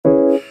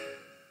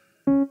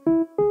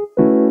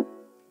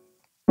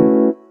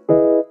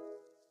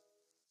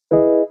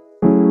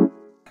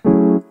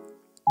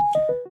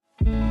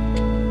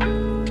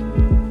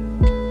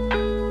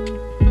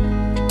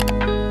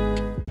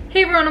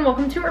everyone,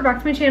 welcome to or back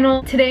to my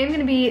channel. Today I'm going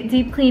to be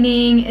deep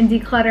cleaning and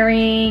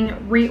decluttering,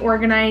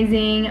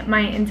 reorganizing my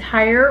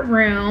entire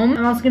room.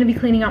 I'm also going to be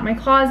cleaning out my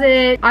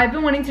closet. I've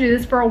been wanting to do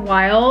this for a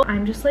while.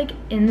 I'm just like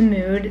in the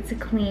mood to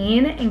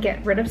clean and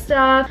get rid of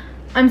stuff.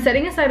 I'm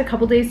setting aside a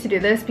couple days to do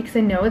this because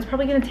I know it's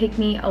probably going to take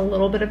me a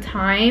little bit of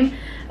time,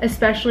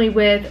 especially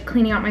with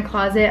cleaning out my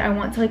closet. I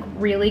want to like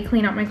really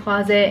clean out my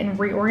closet and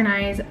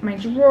reorganize my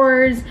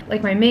drawers,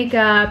 like my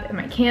makeup and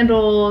my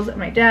candles and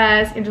my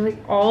desk and just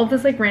like all of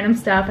this like random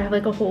stuff. I have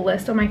like a whole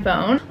list on my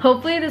phone.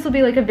 Hopefully this will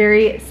be like a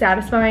very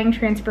satisfying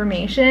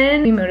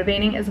transformation. Be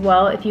motivating as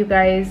well if you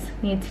guys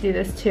need to do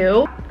this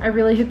too. I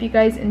really hope you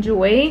guys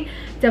enjoy.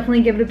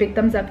 Definitely give it a big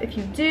thumbs up if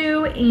you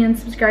do, and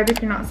subscribe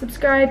if you're not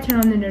subscribed. Turn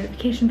on the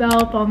notification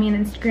bell. Follow me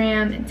on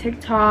Instagram and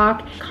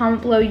TikTok.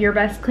 Comment below your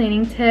best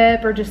cleaning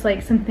tip or just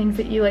like some things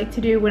that you like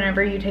to do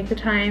whenever you take the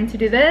time to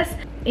do this.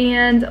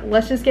 And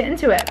let's just get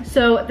into it.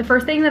 So the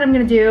first thing that I'm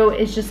gonna do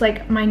is just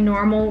like my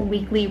normal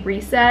weekly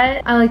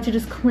reset. I like to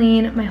just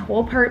clean my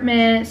whole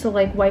apartment. So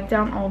like wipe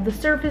down all of the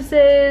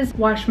surfaces,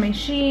 wash my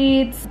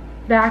sheets,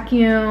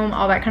 vacuum,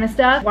 all that kind of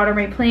stuff, water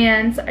my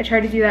plants. I try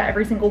to do that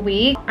every single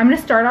week. I'm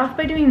gonna start off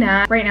by doing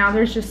that. Right now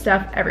there's just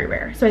stuff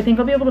everywhere, so I think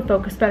I'll be able to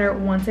focus better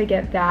once I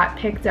get that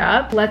picked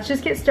up. Let's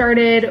just get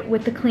started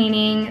with the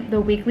cleaning,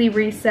 the weekly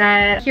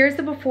reset. Here's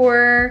the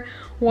before,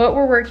 what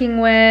we're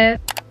working with.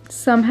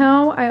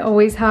 Somehow I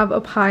always have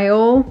a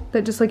pile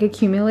that just like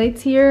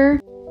accumulates here.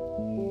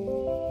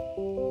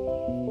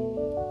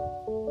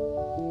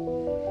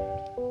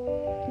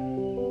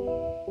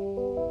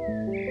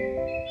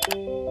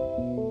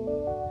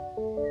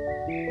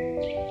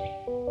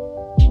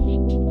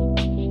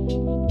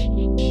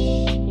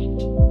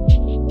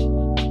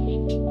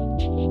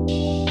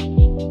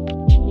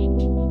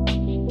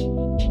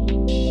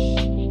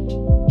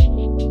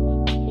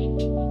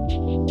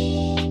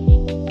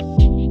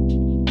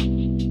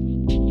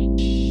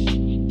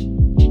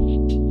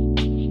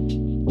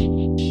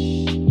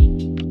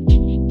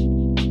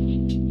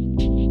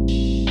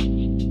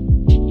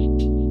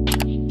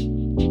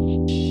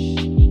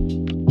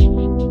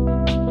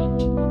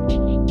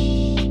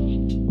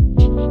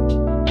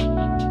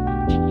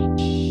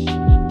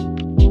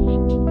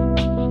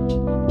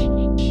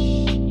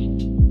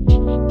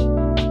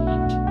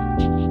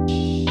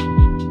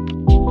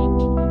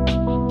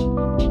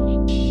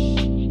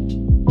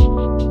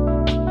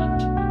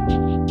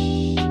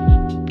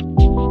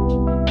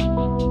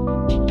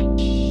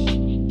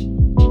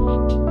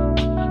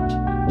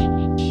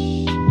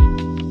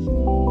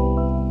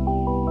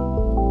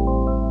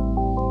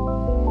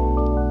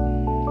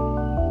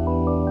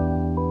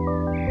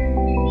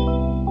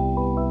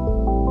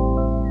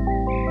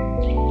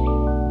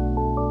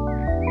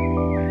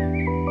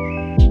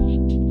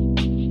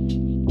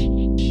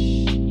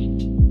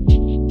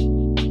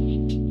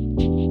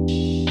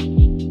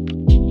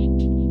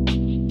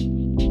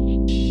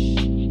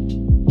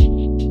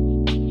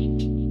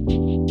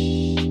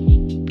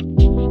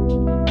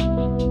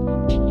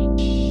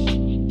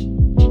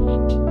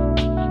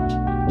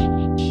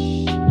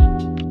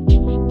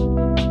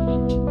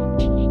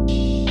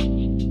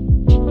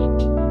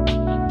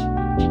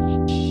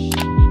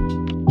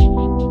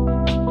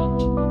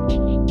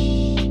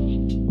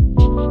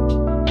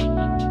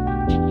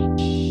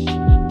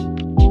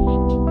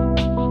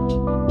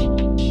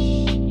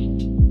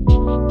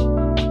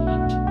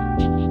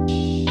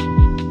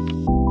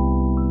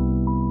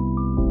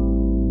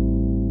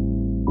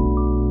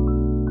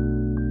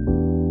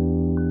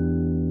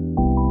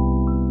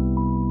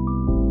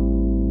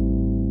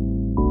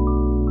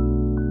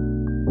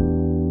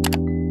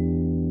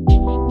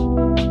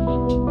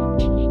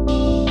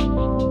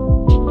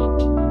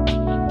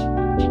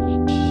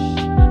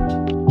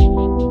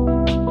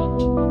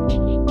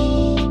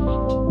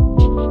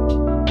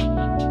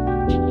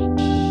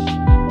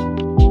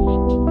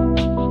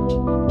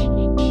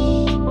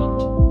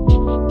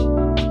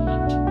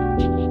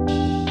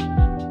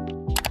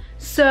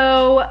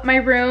 So my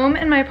room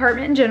and my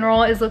apartment in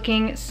general is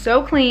looking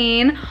so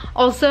clean.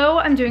 Also,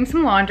 I'm doing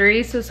some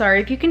laundry, so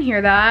sorry if you can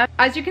hear that.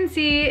 As you can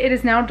see, it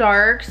is now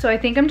dark, so I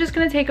think I'm just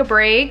gonna take a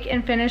break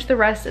and finish the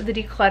rest of the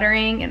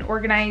decluttering and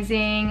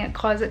organizing,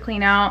 closet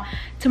clean out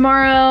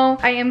tomorrow.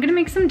 I am gonna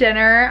make some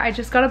dinner. I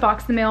just got a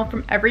box in the mail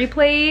from Every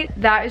Plate.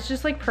 That is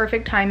just like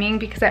perfect timing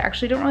because I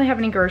actually don't really have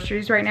any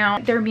groceries right now.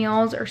 Their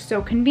meals are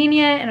so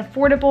convenient and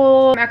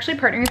affordable. I'm actually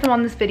partnering with them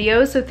on this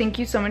video, so thank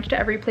you so much to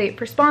Every Plate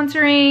for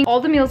sponsoring. All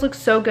the meals look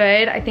so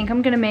good. I think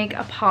I'm gonna make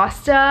a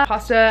pasta.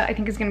 Pasta I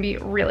think is gonna be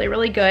really,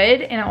 really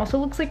good, and it also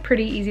looks like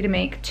pretty easy to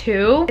make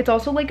too. It's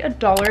also like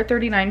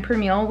 $1.39 per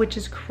meal, which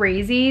is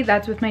crazy.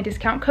 That's with my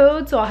discount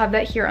code, so I'll have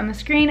that here on the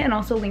screen and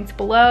also links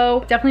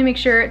below. Definitely make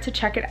sure to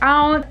check it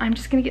out. I'm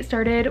just gonna get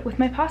started with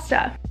my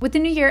pasta. With the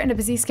new year and a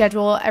busy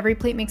schedule, Every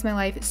Plate makes my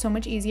life so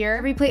much easier.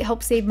 Every Plate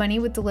helps save money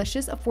with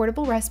delicious,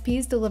 affordable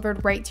recipes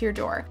delivered right to your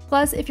door.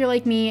 Plus, if you're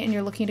like me and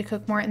you're looking to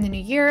cook more in the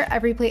new year,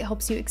 Every Plate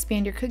helps you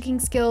expand your cooking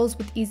skills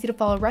with easy to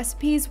follow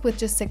recipes with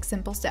just 6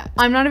 simple steps.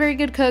 I'm not a very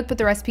good cook, but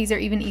the recipes are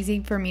even easy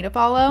for me to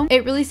follow.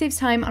 It really saves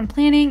time on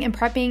planning and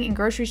prepping and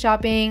grocery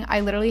shopping. I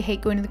literally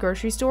hate going to the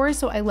grocery store,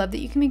 so I love that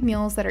you can make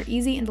meals that are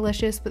easy and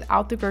delicious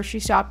without the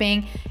grocery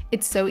shopping.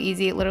 It's so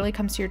easy. It literally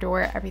comes to your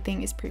door.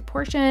 Everything is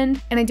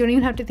pre-portioned, and I don't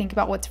even have to think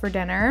about what's for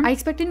dinner. I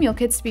expected meal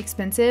kits to be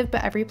expensive,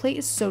 but every plate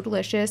is so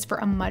delicious for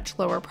a much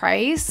lower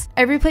price.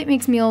 Every plate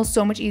makes meals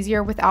so much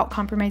easier without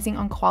compromising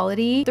on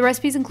quality. The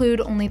recipes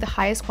include only the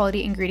highest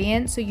quality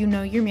ingredients, so you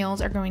know your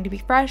meals are going to be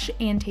fresh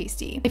and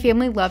tasty. My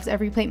family loves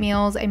Every Plate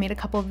meals. I made a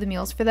couple of the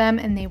meals for them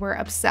and they were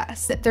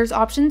obsessed. There's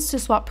options to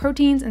swap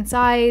proteins and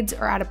sides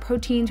or add a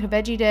protein to a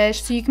veggie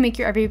dish, so you can make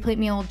your Every Plate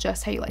meal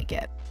just how you like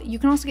it. You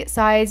can also get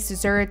sides,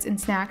 desserts, and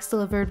snacks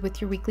delivered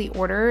with your weekly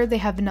order. They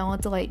have vanilla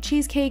delight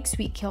cheesecake,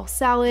 sweet kale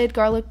salad,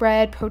 garlic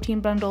bread, protein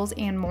bundles,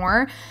 and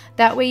more.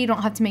 That way you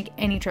don't have to make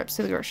any trips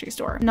to the grocery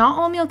store. Not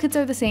all meal kits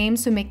are the same,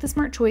 so make the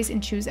smart choice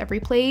and choose Every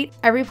Plate.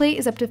 Every Plate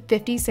is up to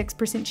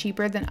 56%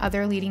 cheaper than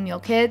other leading meal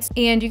kits,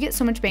 and you get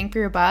so much bang for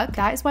your buck.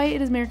 That is why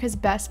it is America's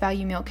best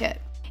value meal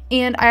kit.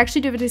 And I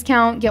actually do have a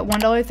discount. Get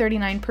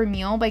 $1.39 per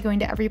meal by going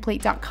to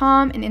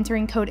everyplate.com and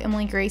entering code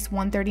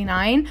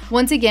EmilyGrace139.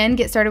 Once again,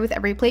 get started with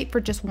Every Plate for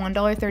just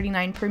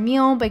 $1.39 per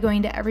meal by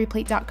going to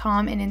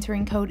everyplate.com and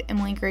entering code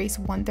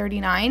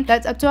EmilyGrace139.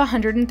 That's up to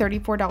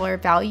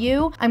 $134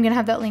 value. I'm gonna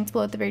have that linked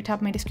below at the very top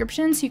of my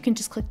description, so you can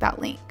just click that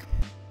link.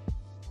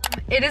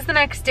 It is the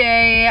next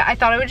day. I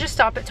thought I would just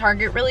stop at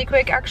Target really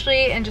quick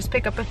actually and just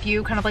pick up a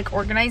few kind of like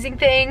organizing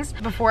things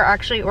before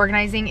actually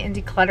organizing and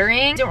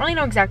decluttering. I don't really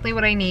know exactly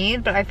what I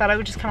need, but I thought I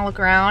would just kind of look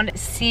around,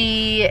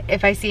 see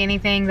if I see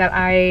anything that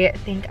I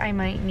think I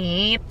might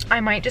need.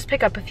 I might just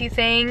pick up a few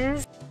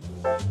things.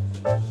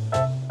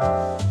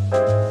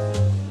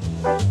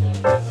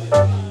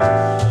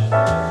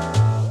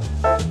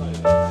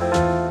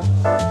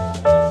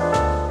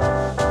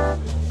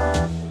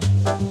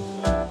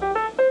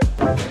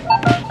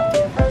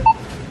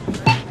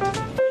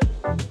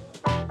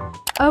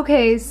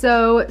 Okay,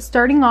 so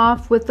starting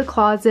off with the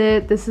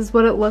closet, this is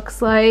what it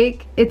looks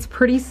like. It's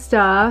pretty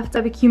stuffed.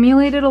 I've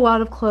accumulated a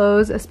lot of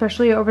clothes,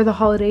 especially over the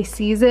holiday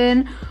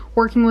season,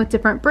 working with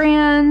different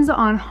brands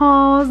on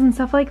hauls and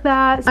stuff like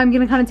that. I'm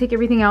gonna kind of take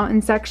everything out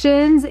in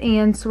sections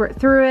and sort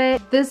through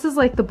it. This is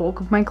like the bulk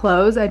of my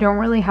clothes. I don't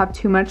really have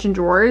too much in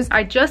drawers.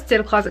 I just did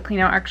a closet clean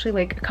out actually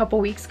like a couple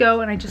weeks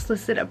ago, and I just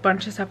listed a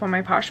bunch of stuff on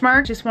my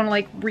Poshmark. Just want to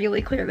like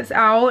really clear this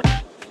out.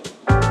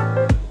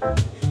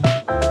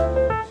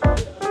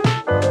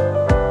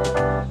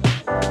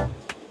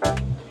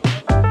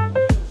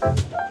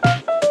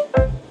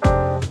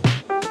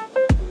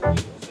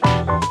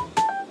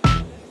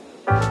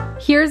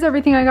 Here's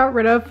everything I got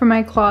rid of from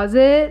my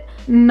closet.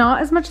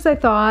 Not as much as I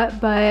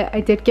thought, but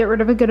I did get rid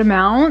of a good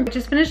amount. I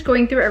just finished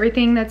going through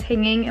everything that's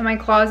hanging in my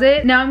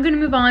closet. Now I'm gonna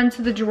move on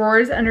to the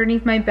drawers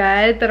underneath my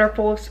bed that are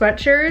full of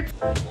sweatshirts.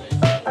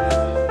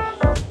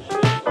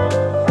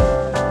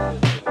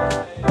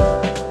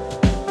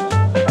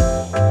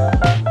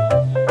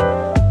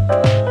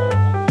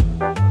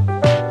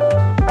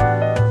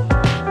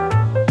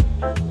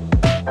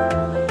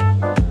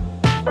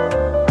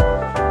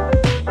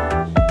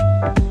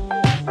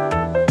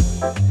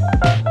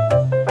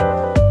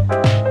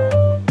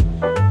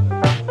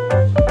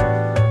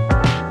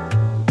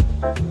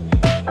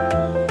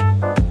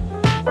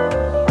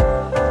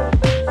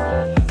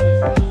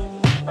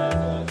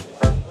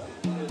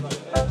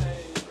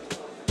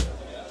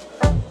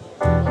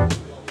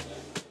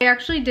 I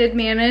actually did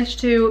manage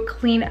to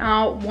clean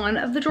out one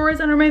of the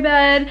drawers under my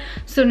bed.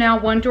 So now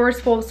one drawer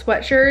is full of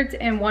sweatshirts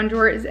and one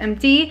drawer is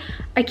empty.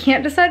 I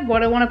can't decide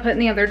what I want to put in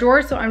the other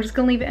drawer, so I'm just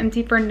gonna leave it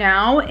empty for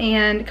now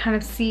and kind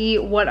of see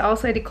what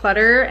else I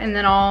declutter, and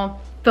then I'll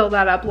fill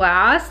that up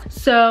last.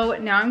 So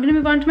now I'm gonna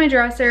move on to my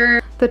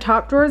dresser. The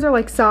top drawers are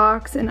like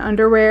socks and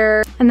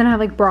underwear, and then I have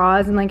like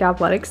bras and like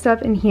athletic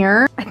stuff in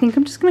here. I think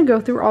I'm just gonna go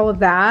through all of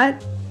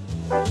that.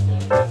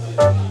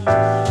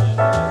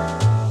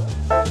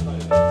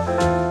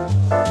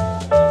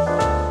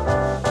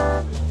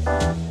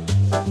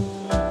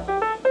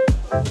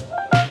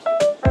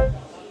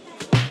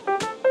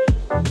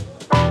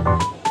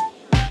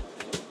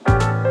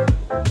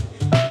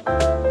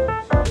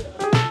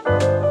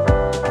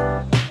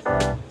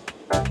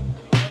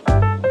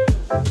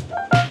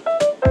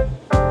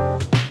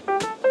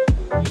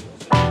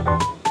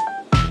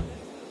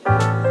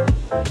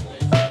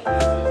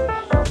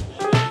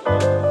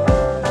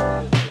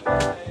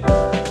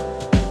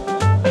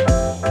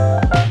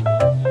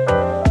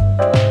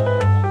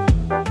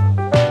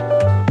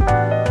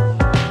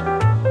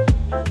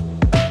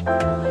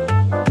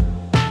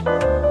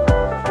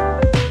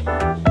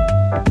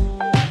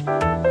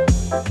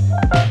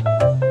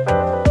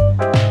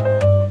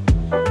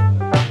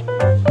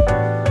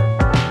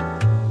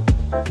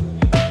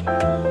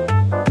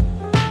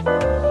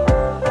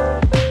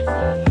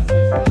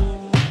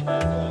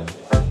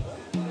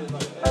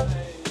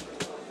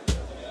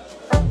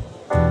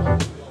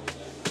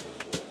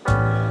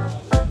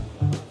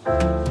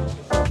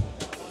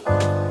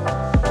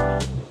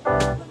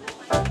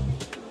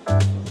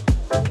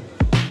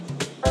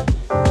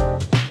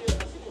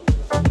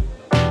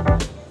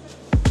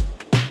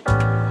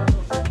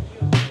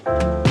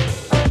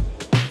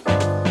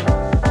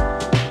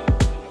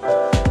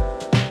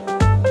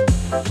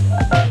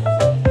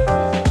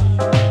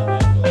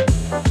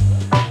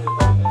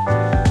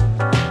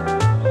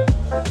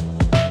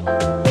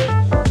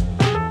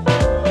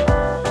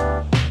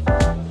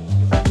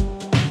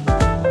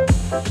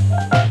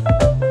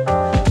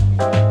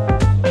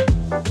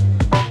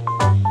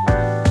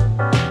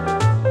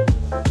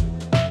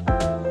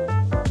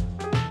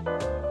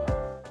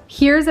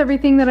 Here's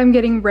everything that I'm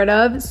getting rid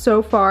of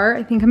so far.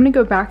 I think I'm gonna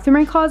go back through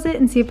my closet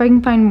and see if I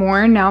can find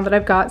more now that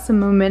I've got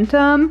some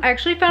momentum. I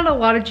actually found a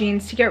lot of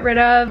jeans to get rid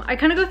of. I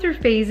kind of go through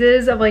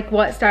phases of like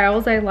what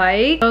styles I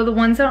like. So the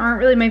ones that aren't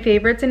really my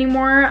favorites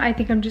anymore, I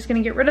think I'm just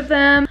gonna get rid of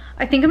them.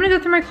 I think I'm gonna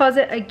go through my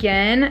closet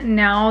again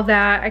now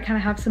that I kind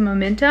of have some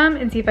momentum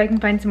and see if I can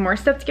find some more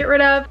stuff to get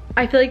rid of.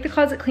 I feel like the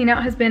closet clean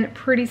out has been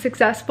pretty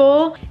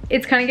successful.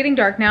 It's kind of getting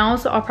dark now,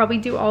 so I'll probably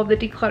do all the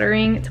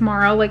decluttering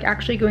tomorrow, like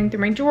actually going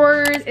through my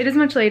drawers. It is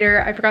much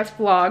later, I forgot to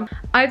vlog.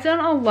 I've done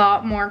a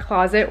lot more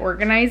closet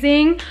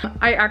organizing.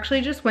 I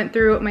actually just went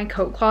through my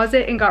coat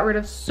closet and got rid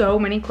of so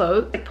many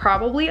clothes, like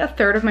probably a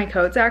third of my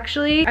coats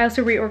actually. I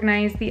also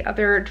reorganized the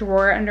other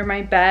drawer under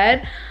my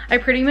bed. I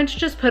pretty much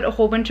just put a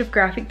whole bunch of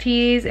graphic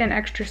tees and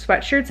extra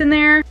sweatshirts in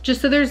there,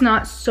 just so there's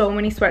not so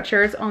many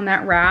sweatshirts on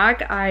that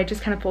rack. I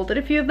just kind of folded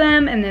a few of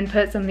them and then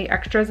put some of the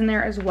extras in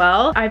there as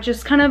well. I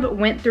just kind of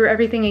went through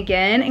everything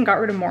again and got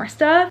rid of more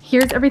stuff.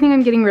 Here's everything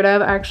I'm getting rid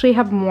of. I actually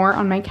have more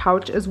on my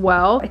couch as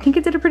well. I think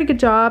it did a pretty good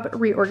job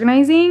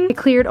reorganizing. I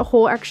cleared a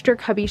whole extra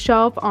cubby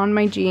shelf on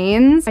my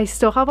jeans. I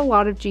still have a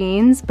lot of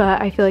jeans,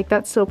 but I feel like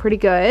that's still pretty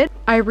good.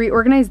 I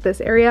reorganized this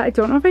area. I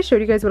don't know if I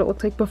showed you guys what it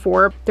looked like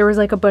before. There was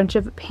like a bunch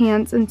of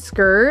pants and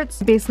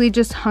skirts. Basically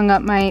just hung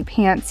up my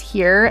pants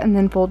here and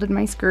then folded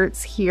my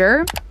skirts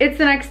here. It's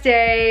the next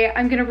day.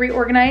 I'm gonna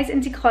reorganize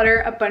and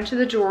declutter a bunch of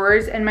the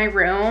drawers in my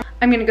room.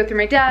 I'm gonna go through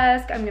my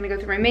desk. I'm gonna go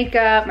through my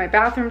makeup, my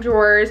bathroom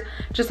drawers,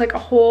 just like a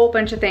whole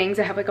bunch of things.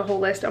 I have like a whole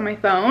list on my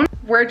phone.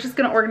 We're just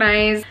gonna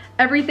organize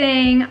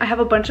everything. I have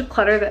a bunch of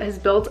clutter that has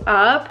built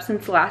up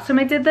since the last time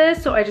I did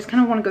this, so I just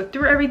kind of want to go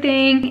through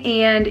everything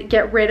and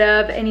get rid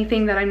of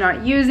anything that I'm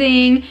not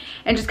using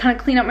and just kind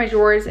of clean up my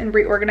drawers and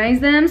reorganize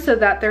them so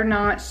that they're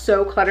not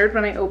so cluttered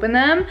when I open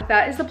them.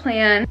 That is the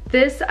plan.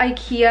 This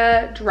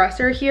IKEA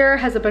dresser here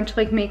has a bunch of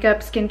like makeup,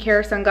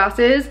 skincare,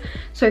 sunglasses,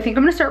 so I think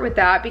I'm gonna start with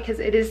that because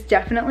it is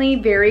definitely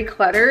very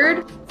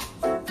cluttered.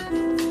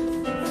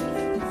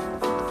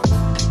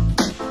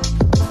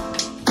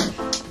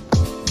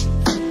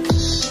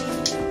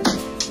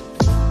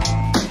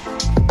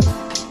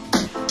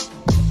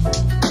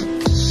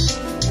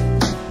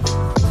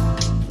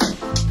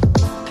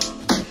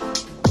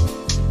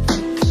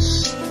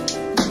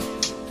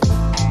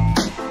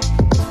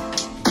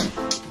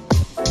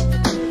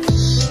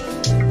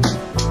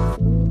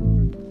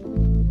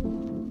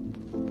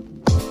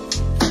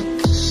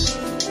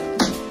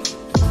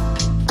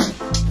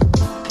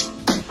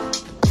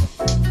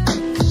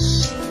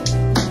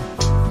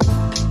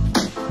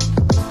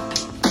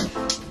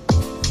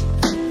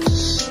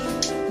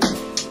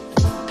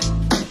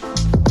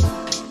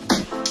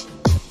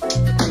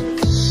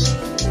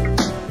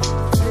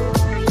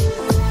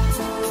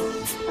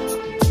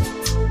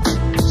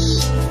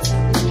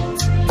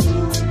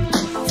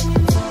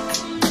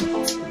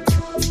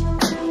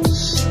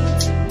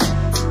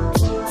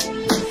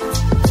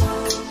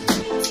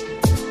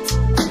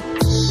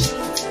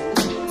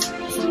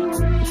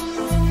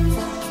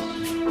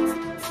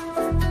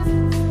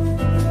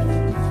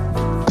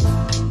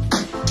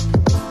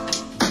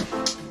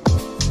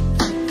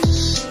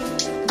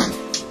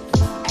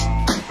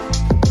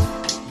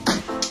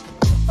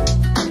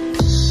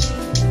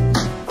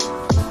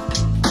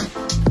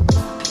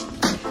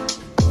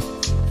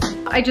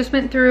 I just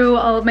went through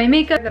all of my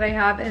makeup that I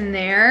have in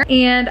there,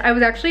 and I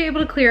was actually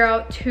able to clear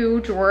out 2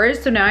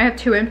 drawers, so now I have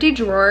 2 empty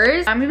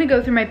drawers. I'm gonna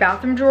go through my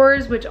bathroom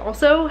drawers, which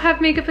also have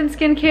makeup and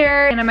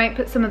skincare, and I might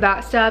put some of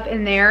that stuff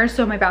in there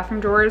so my bathroom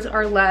drawers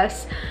are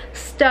less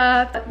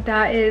stuff.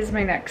 That is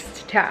my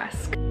next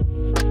task.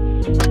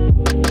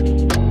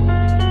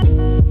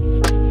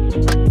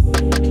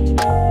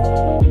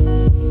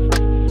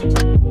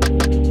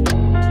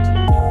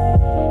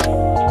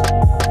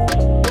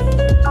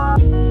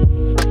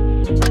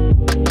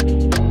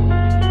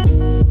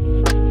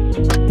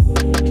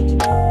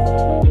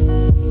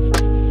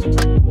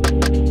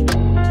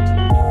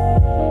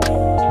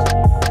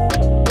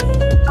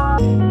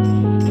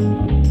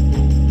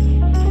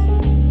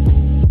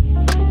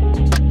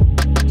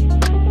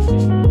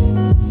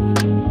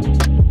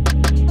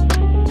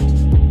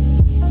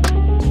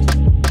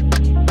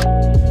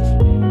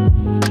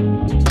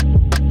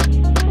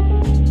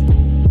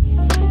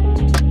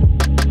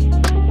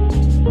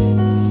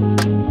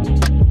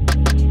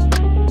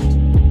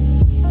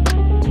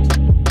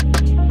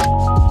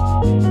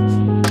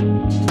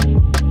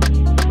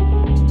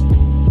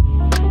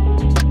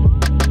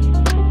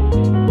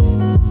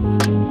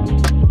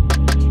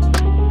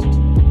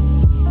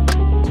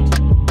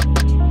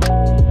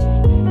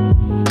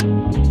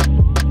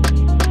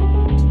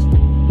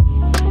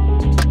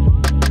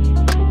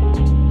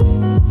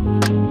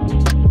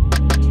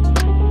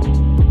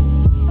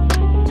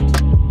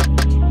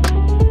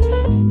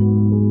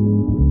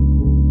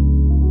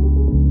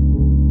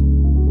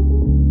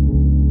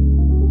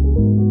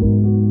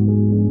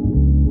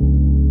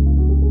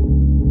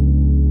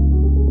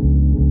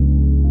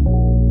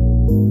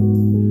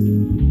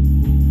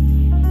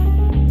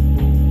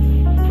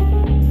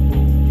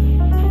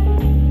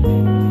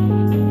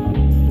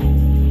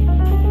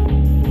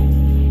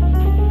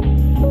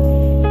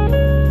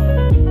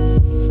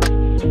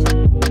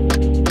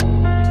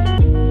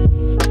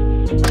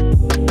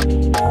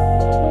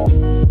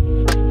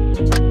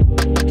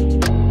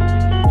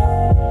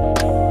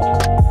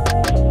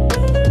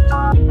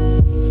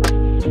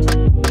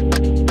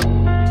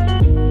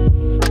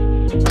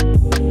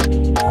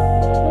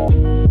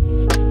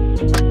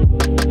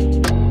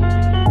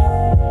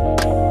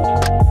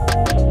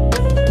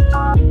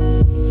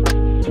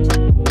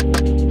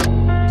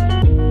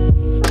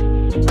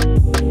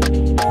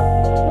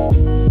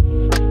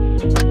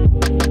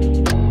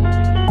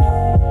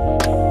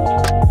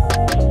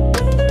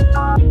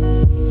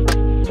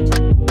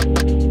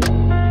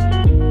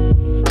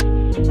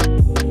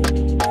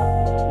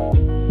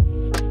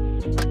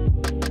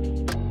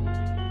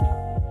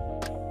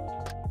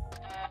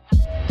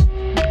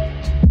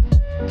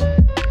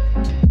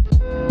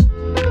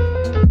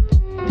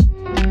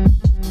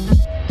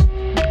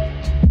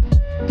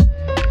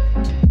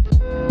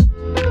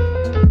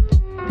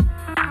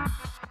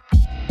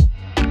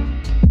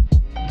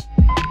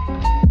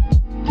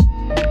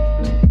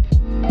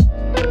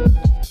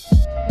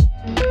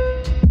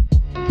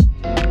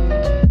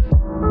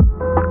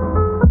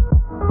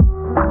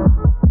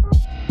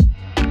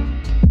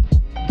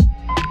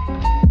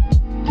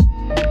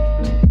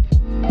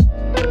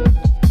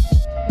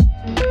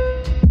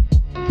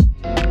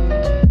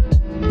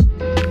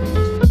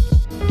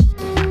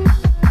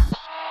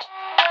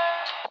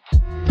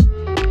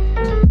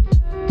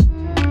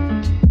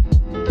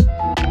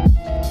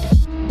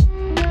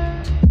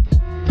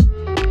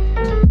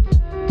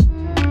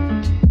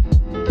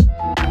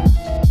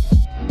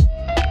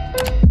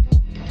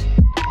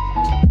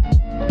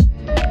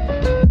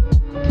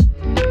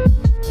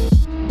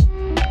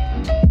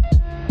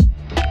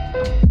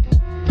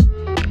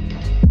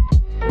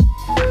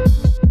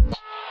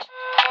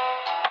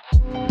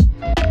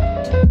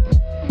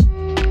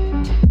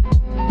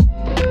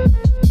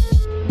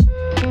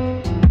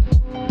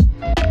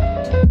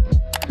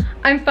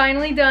 I'm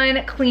finally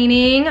done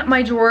cleaning.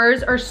 My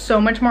drawers are so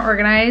much more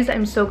organized.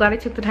 I'm so glad I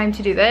took the time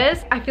to do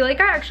this. I feel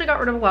like I actually got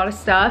rid of a lot of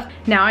stuff.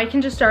 Now I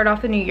can just start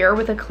off the new year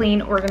with a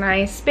clean,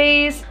 organized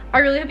space. I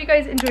really hope you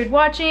guys enjoyed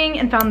watching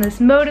and found this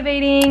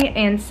motivating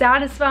and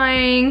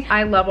satisfying.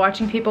 I love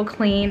watching people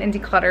clean and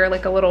declutter,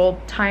 like a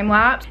little time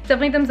lapse.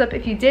 Definitely thumbs up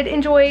if you did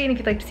enjoy, and if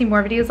you'd like to see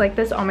more videos like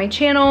this on my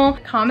channel.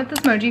 Comment this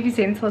emoji if you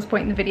stayed until this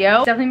point in the video.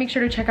 Definitely make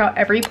sure to check out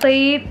every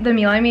plate. The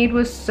meal I made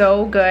was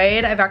so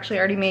good. I've actually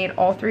already made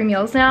all 3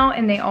 meals now,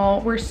 and they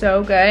all were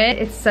so good.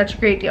 It's such a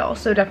great deal,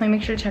 so definitely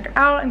make sure to check it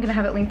out. I'm gonna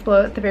have it linked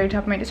below at the very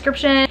top of my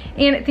description.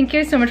 And thank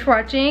you guys so much for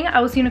watching. I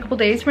will see you in a couple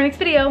days for my next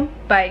video.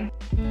 Bye.